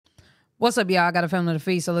What's up, y'all? I got a family to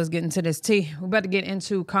feed, so let's get into this tea. We're about to get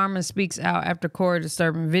into Carmen speaks out after Corey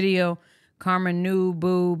disturbing video. Carmen, New,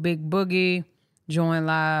 Boo, Big Boogie, join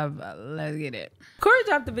live. Let's get it. Corey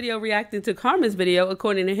dropped the video reacting to Carmen's video.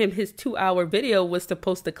 According to him, his 2-hour video was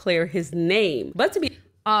supposed to clear his name. But to be...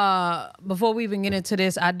 Before we even get into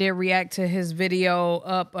this, I did react to his video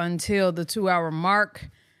up until the 2-hour mark.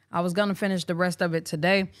 I was going to finish the rest of it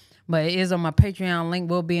today, but it is on my Patreon. Link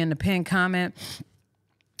will be in the pinned comment.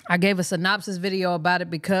 I gave a synopsis video about it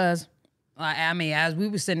because, I mean, as we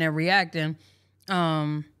were sitting there reacting,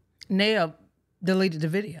 Naya deleted the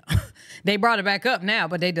video. They brought it back up now,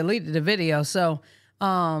 but they deleted the video. So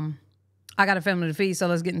I got a family to feed, so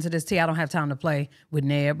let's get into this tea. I don't have time to play with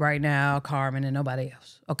Neb right now, Carmen, and nobody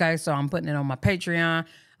else. Okay, so I'm putting it on my Patreon.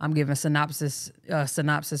 I'm giving synopsis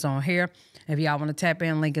on here. If y'all want to tap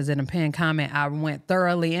in, link is in the pinned comment. I went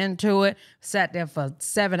thoroughly into it, sat there for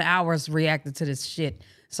 7 hours reacting to this shit.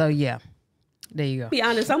 So yeah, there you go. To be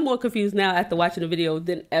honest, I'm more confused now after watching the video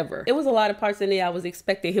than ever. It was a lot of parts in there I was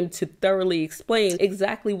expecting him to thoroughly explain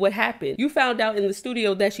exactly what happened. You found out in the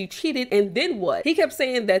studio that she cheated, and then what? He kept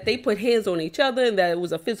saying that they put hands on each other and that it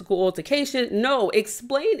was a physical altercation. No,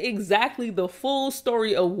 explain exactly the full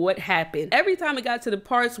story of what happened. Every time it got to the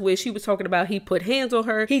parts where she was talking about he put hands on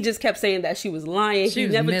her, he just kept saying that she was lying. He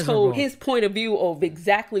never told his point of view of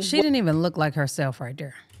exactly She didn't even look like herself right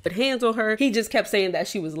there. Put hands on her. He just kept saying that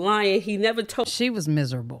she was lying. He never told. She was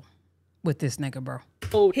miserable with this nigga, bro.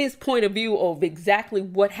 His point of view of exactly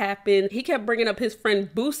what happened. He kept bringing up his friend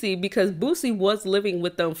Boosie because Boosie was living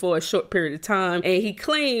with them for a short period of time, and he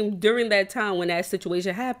claimed during that time when that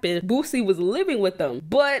situation happened, Boosie was living with them.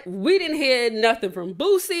 But we didn't hear nothing from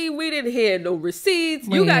Boosie. We didn't hear no receipts.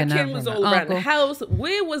 You got cameras all around the house.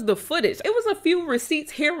 Where was the footage? It was a few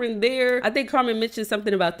receipts here and there. I think Carmen mentioned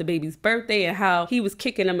something about the baby's birthday and how he was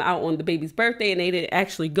kicking them out on the baby's birthday and they didn't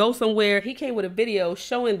actually go somewhere. He came with a video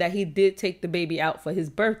showing that he did take the baby out for his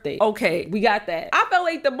birthday. Okay, we got that. I felt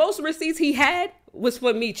like the most receipts he had was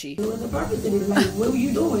for Michi. What was the purpose of this? Like, what were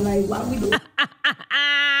you doing? Like, why we doing?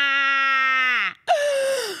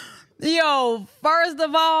 Yo, first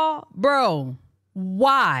of all, bro,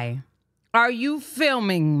 why are you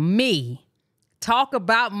filming me talk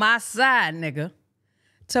about my side, nigga,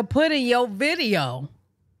 to put in your video?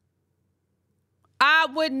 I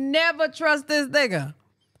would never trust this nigga.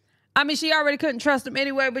 I mean, she already couldn't trust him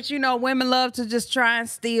anyway, but you know, women love to just try and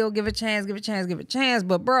steal, give a chance, give a chance, give a chance.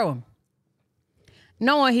 But bro,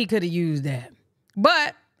 knowing he could have used that.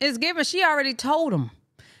 But it's given, she already told him.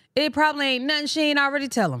 It probably ain't nothing she ain't already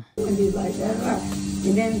tell him. And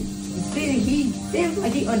then he seems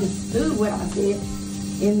like he understood what I said.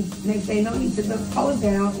 And next thing you know, he took the post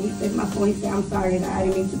down. He said my phone, he said, I'm sorry, I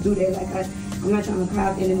didn't mean to do that. Like, I'm not trying to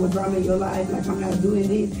cause any more drama in your life. Like, I'm not doing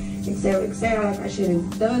this, etc. Like, I shouldn't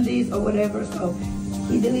have done this or whatever. So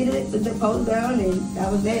he deleted it, took the post down, and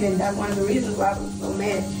that was that. And that's one of the reasons why I was so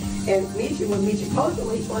mad at Michi when Michi posted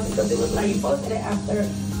what he posted, because it was like you posted it after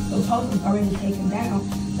the post was already taken down.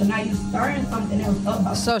 So now you stirring something else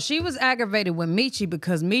up. So she was aggravated with Michi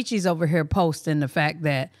because Michi's over here posting the fact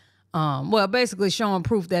that, well, basically showing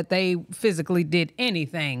proof that they physically did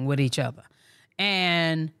anything with each other.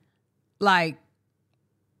 And like,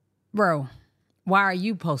 bro, why are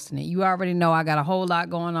you posting it? You already know I got a whole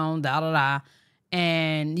lot going on,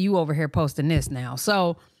 and you over here posting this now.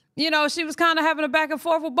 So, you know, she was kind of having a back and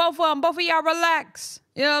forth with both of them. Both of y'all relax.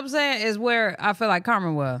 You know what I'm saying? Is where I feel like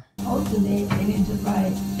Carmen was. Posted it, and it's just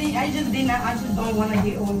like, I just don't want to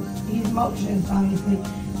get on these emotions, honestly.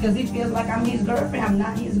 Because he feels like I'm his girlfriend. I'm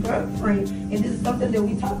not his girlfriend. And this is something that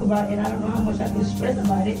we talk about, and I don't know how much I can stress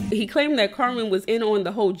about it. He claimed that Carmen was in on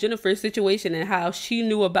the whole Jennifer situation and how she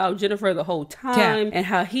knew about Jennifer the whole time, and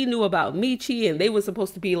how he knew about Michi, and they were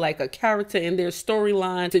supposed to be like a character in their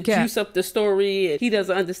storyline to juice up the story. And he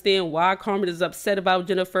doesn't understand why Carmen is upset about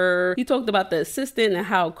Jennifer. He talked about the assistant and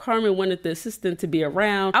how Carmen wanted the assistant to be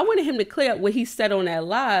around. I wanted him to clear up what he said on that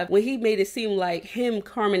live when he made it seem like him,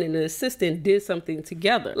 Carmen, and the assistant did something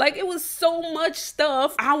together. Like, it was so much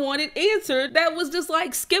stuff I wanted answered that was just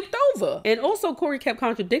like skipped over. And also Corey kept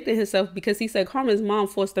contradicting himself because he said Carmen's mom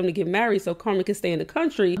forced them to get married so Carmen could stay in the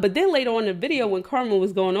country. But then later on in the video when Carmen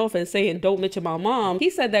was going off and saying don't mention my mom, he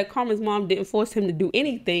said that Carmen's mom didn't force him to do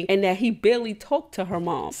anything and that he barely talked to her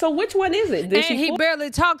mom. So which one is it? And he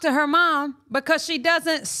barely talked to her mom because she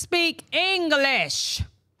doesn't speak English.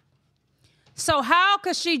 So how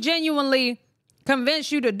could she genuinely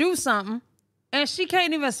convince you to do something and she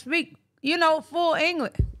can't even speak, you know, full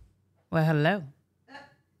English? Well, hello.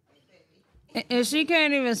 And she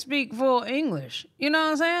can't even speak full English. You know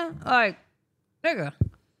what I'm saying? Like, nigga,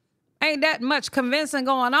 ain't that much convincing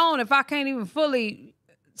going on if I can't even fully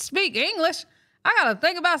speak English. I gotta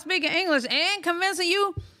think about speaking English and convincing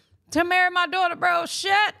you to marry my daughter, bro.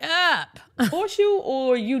 Shut up. Force you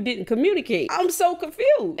or you didn't communicate. I'm so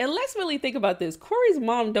confused. And let's really think about this. Corey's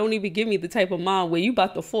mom don't even give me the type of mom where you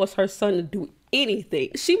about to force her son to do anything.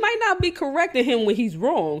 She might not be correcting him when he's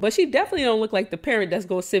wrong, but she definitely don't look like the parent that's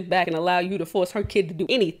gonna sit back and allow you to force her kid to do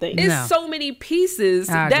anything. No. There's so many pieces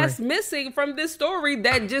I that's agree. missing from this story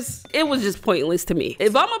that it was just pointless to me.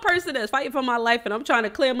 If I'm a person that's fighting for my life and I'm trying to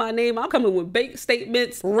clear my name, I'm coming with bank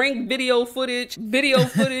statements, ring video footage,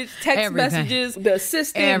 text Everything. messages, the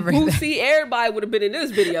assistant, Everything. Boosie, everybody would have been in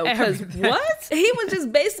this video. Because what? He was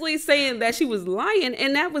just basically saying that she was lying,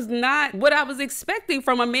 and that was not what I was expecting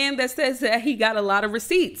from a man that says that he got a lot of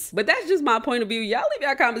receipts. But that's just my point of view. Y'all leave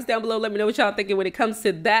your comments down below. Let me know what y'all thinking when it comes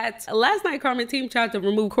to that. Last night, Carmen team tried to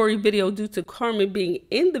remove Corey's video due to Carmen being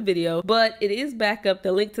in the video, but it is back up.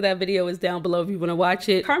 The link to that video is down below if you want to watch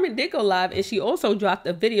it. Carmen did go live, and she also dropped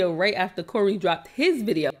a video right after Corey dropped his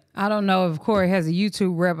video. I don't know if Corey has a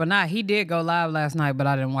YouTube rep or not. He did go live last night, but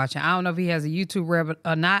I didn't watch it. I don't know if he has a YouTube rep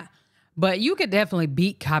or not, but you could definitely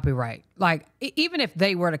beat copyright. Like, even if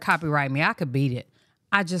they were to copyright me, I could beat it.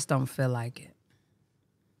 I just don't feel like it.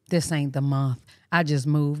 This ain't the month. I just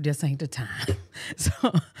moved. This ain't the time. So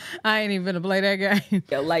I ain't even gonna play that game.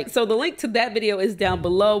 So the link to that video is down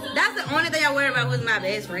below. That's the only thing I worry about was my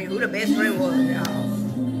best friend. Who the best friend was, y'all.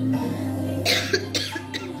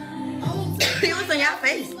 It was on y'all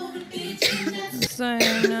face.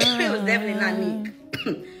 It was definitely not Nick.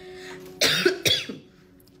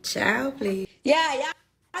 Child, please. Yeah, y'all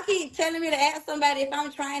keep telling me to ask somebody if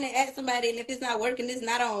I'm trying to ask somebody, and if it's not working, it's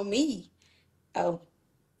not on me. Oh.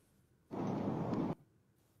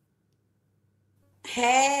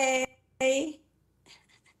 Hey.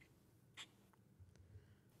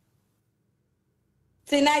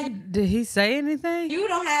 See, now Did he say anything? you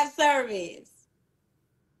don't have service.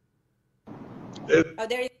 Oh,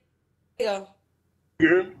 there you go. You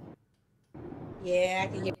hear me? Yeah, I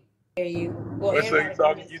can hear you. Well, What's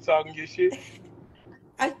up? You talking your shit?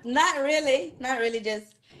 Not really. Not really.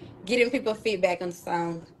 Just getting people feedback on the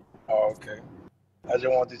sound. Oh, okay. I just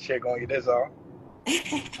wanted to check on you. That's all.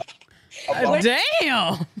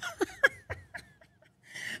 Damn.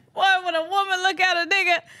 Boy, when a woman look at a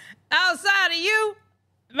nigga outside of you,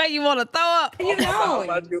 make you want to throw up. You know.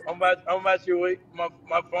 I'm at your way. My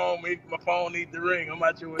phone needs to ring. I'm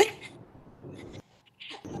at your way.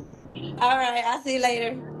 All right. I'll see you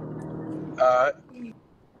later. All right.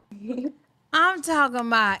 I'm talking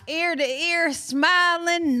about ear to ear,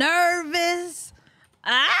 smiling, nervous.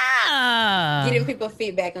 Ah. Getting people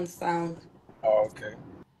feedback on the sound. Oh, okay.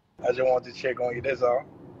 I just wanted to check on you. That's all.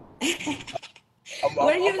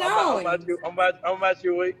 What are you doing? I'm at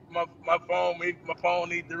your way. My phone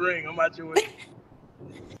needs to ring. I'm at your way.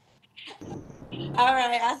 All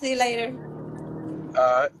right. I'll see you later. All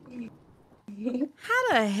right. How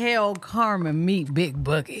the hell Carmen meet Big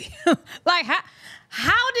Boogie? Like,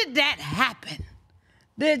 how did that happen?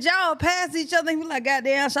 Did y'all pass each other and be like,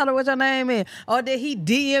 goddamn, shout out what your name is? Or did he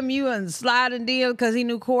DM you and slide and DM because he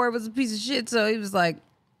knew Corey was a piece of shit? So he was like,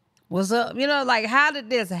 what's up? You know, like, how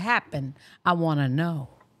did this happen? I want to know.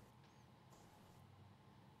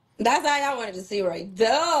 That's all y'all wanted to see, right?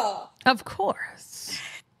 Duh. Of course.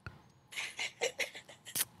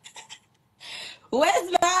 What's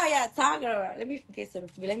about y'all talking about? Let me get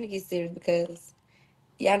serious because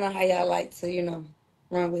y'all know how y'all like to,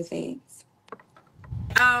 run with things.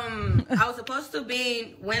 I was supposed to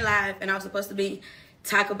went live and I was supposed to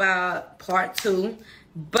talk about part 2,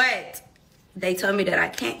 but they told me that I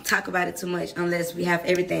can't talk about it too much unless we have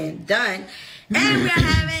everything done. And we're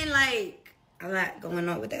having like a lot going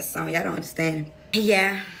on with that song. Y'all don't understand.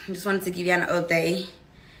 Yeah, I just wanted to give y'all an update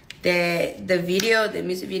that the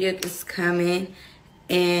music video is coming,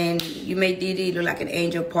 and You Made TITI Look Like an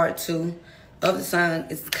Angel part 2 of the song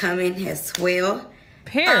is coming as well.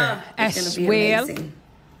 Period. It's gonna be amazing.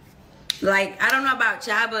 Like, I don't know about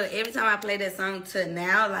y'all, but every time I play that song to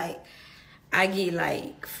now, like, I get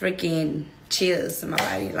like freaking chills in my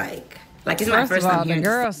body. Like it's my first of all, time the hearing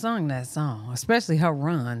girl sung that song, especially her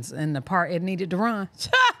runs and the part it needed to run.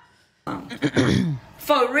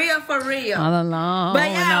 For real. All alone, But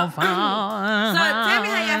yeah, no phone. so tell me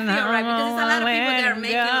how y'all feel, right? Because there's a lot of people that are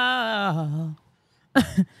making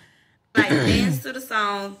like dance to the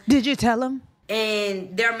song. Did you tell them?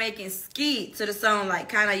 And they're making ski to the song, like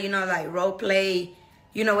kind of, like role play,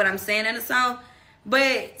 you know what I'm saying, in the song.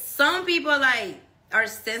 But some people like are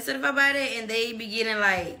sensitive about it, and they be getting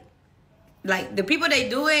like the people they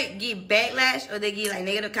do it get backlash, or they get like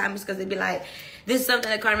negative comments because they be like, this is something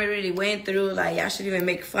that Carmen really went through, like y'all should even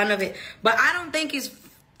make fun of it. But I don't think it's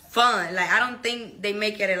fun. Like, I don't think they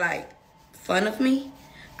make it like fun of me.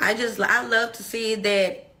 I love to see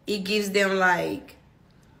that it gives them like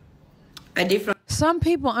a different. Some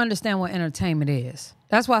people understand what entertainment is.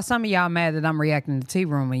 That's why some of y'all mad that I'm reacting to Tea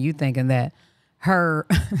Room and you thinking that her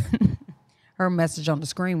her message on the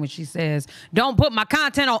screen when she says, don't put my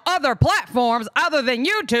content on other platforms other than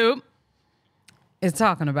YouTube, is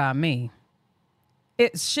talking about me.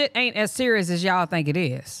 Shit ain't as serious as y'all think it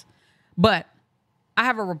is. But I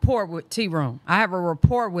have a rapport with Tea Room. I have a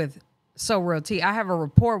rapport with So Real Tea. I have a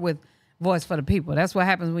rapport with Voice for the People. That's what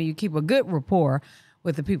happens when you keep a good rapport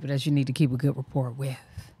with the people that you need to keep a good rapport with.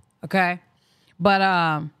 Okay?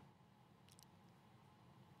 But,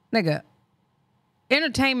 nigga,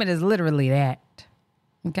 entertainment is literally that.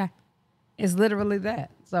 Okay? It's literally that.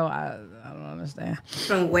 So I don't understand.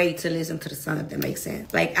 Different way to listen to the song, if that makes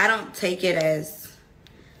sense. Like, I don't take it as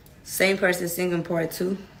same person singing part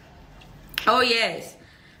two. Oh, yes.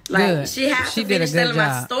 Like, good. She has to finish telling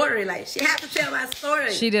my story. Like, she has to tell my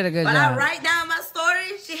story. She did a good job. job. When I write down my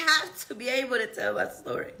story, she has to be able to tell my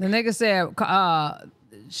story. The nigga said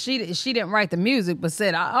she didn't write the music, but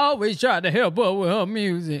said, I always tried to help her with her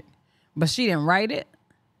music. But she didn't write it.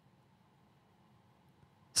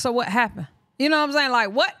 So what happened? You know what I'm saying?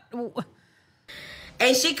 Like, what?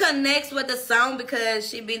 And she connects with the song because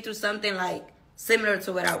she been through something, like, similar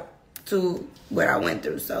to what I went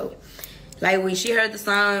through. So, like, when she heard the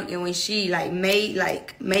song and when she, like, made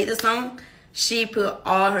the song, she put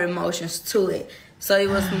all her emotions to it. So it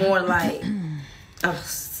was more like,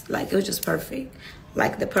 it was just perfect.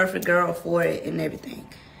 Like, the perfect girl for it and everything.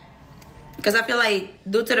 Because I feel like,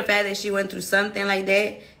 due to the fact that she went through something like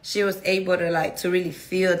that, she was able to, like, to really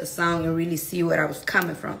feel the song and really see where I was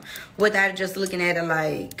coming from. Without just looking at it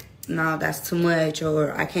like, no, that's too much,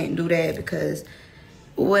 or I can't do that because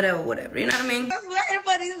whatever. You know what I mean?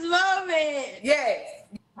 Everybody's loving. Yes.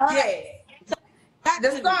 Yes.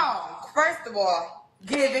 The song, first of all,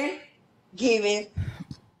 Giving.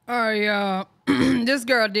 All right, y'all. This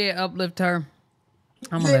girl did uplift her.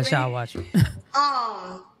 I'm going to let y'all watch it.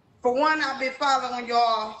 For one, I've been following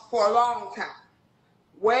y'all for a long time.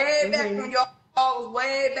 Way back when y'all was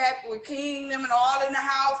way back with Kingdom and all in the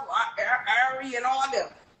house, Ari and all them.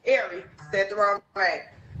 Ari said the wrong name.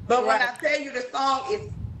 But when I tell you the song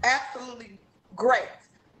is absolutely great.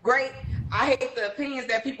 Great. I hate the opinions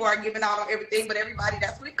that people are giving out on everything, but everybody,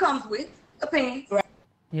 that's what it comes with, opinions. Right.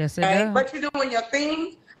 Yes, it does. But you're doing your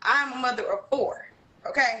thing. I'm a mother of 4,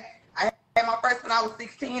 okay? I had my first when I was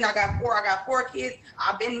 16. I got 4 kids.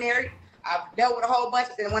 I've been married. I've dealt with a whole bunch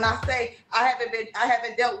of them. When I say I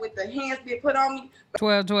haven't dealt with the hands being put on me.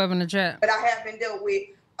 12 in the chat. But I have been dealt with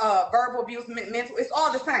verbal abuse, mental. It's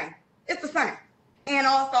all the same. It's the same. And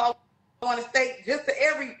also, I want to state just to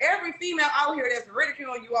every female out here that's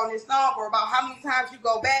ridiculing you on this song or about how many times you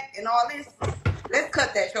go back and all this, let's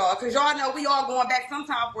cut that, y'all. Because y'all know we all going back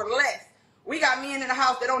sometime for less. We got men in the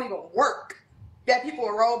house that don't even work that people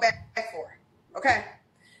will roll back for. Okay?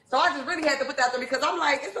 So I just really had to put that there because I'm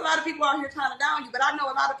like, it's a lot of people out here trying to down you, but I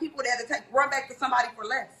know a lot of people that run back to somebody for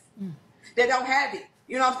less. That don't have it.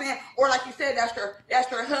 You know what I'm saying? Or like you said, that's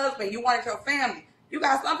your husband. You wanted your family. You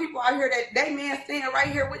got some people out here that they man standing right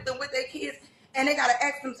here with them with their kids, and they gotta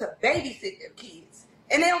ask them to babysit their kids,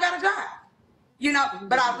 and they don't got a job. You know.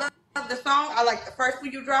 But I love the song. I like the first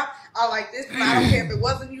one you dropped. I like this one. I don't care if it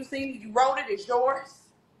wasn't you singing. You wrote it. It's yours.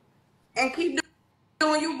 And keep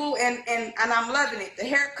doing you, boo. And I'm loving it. The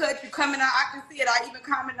haircut, you coming out. I can see it. I even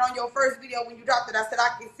commented on your first video when you dropped it. I said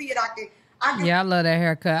I can see it. I can. Yeah, I love that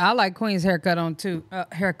haircut. I like Queen's haircut on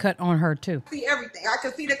her too. See everything. I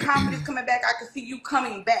can see the confidence coming back. I can see you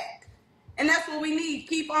coming back. And that's what we need.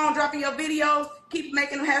 Keep on dropping your videos. Keep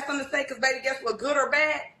making them have something to say. Because, baby, guess what? Good or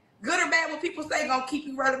bad, what people say going to keep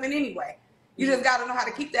you relevant anyway. You just got to know how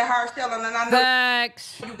to keep that hard shell. And I know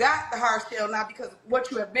Facts. You got the hard shell now because of what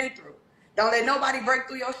you have been through. Don't let nobody break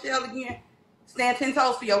through your shell again. Stand 10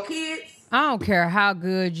 toes for your kids. I don't care how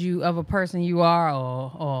good of a person you are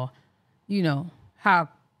or you know, how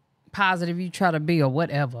positive you try to be or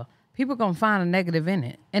whatever. People going to find a negative in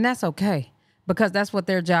it. And that's okay because that's what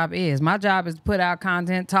their job is. My job is to put out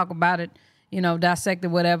content, talk about it, you know, dissect it,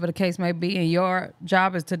 whatever the case may be. And your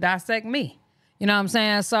job is to dissect me. You know what I'm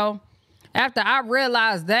saying? So after I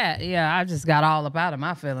realized that, yeah, I just got all up out of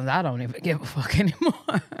my feelings. I don't even give a fuck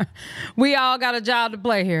anymore. We all got a job to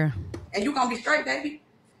play here. And you going to be straight, baby.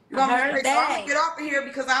 You going to be straight. So I'm going to get off of here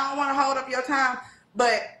because I don't want to hold up your time.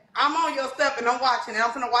 But I'm on your stuff and I'm watching and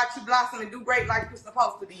I'm going to watch you blossom and do great like you're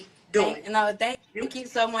supposed to be doing. Thank you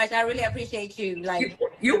so much. I really appreciate you. Like,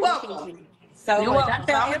 you're welcome. So you're much.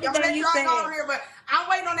 welcome. I'm going to let you all go here, but I'm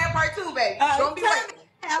waiting on that part too, baby. Don't be waiting.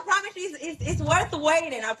 I promise you, it's worth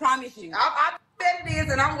waiting. I promise you. I bet it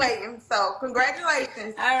is, and I'm waiting. So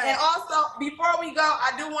congratulations. All right. And also, before we go,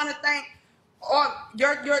 I do want to thank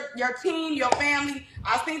your team, your family.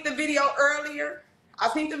 I seen the video earlier.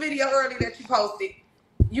 That you posted.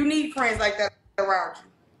 You need friends like that around you.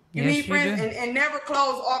 You Yes, need you friends do. and never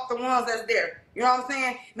close off the ones that's there. You know what I'm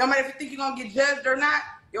saying? No matter if you think you're gonna get judged or not,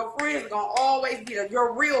 your friends are gonna always be there.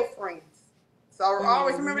 Your real friends. So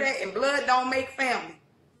always remember that. And blood don't make family.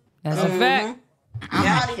 That's a fact. I'm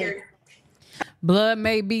out of here. Blood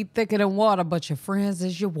may be thicker than water, but your friends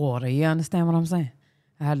is your water. You understand what I'm saying?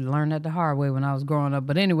 I had to learn that the hard way when I was growing up.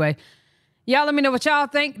 But anyway, y'all let me know what y'all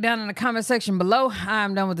think down in the comment section below.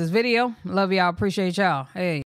 I'm done with this video. Love y'all. Appreciate y'all. Hey.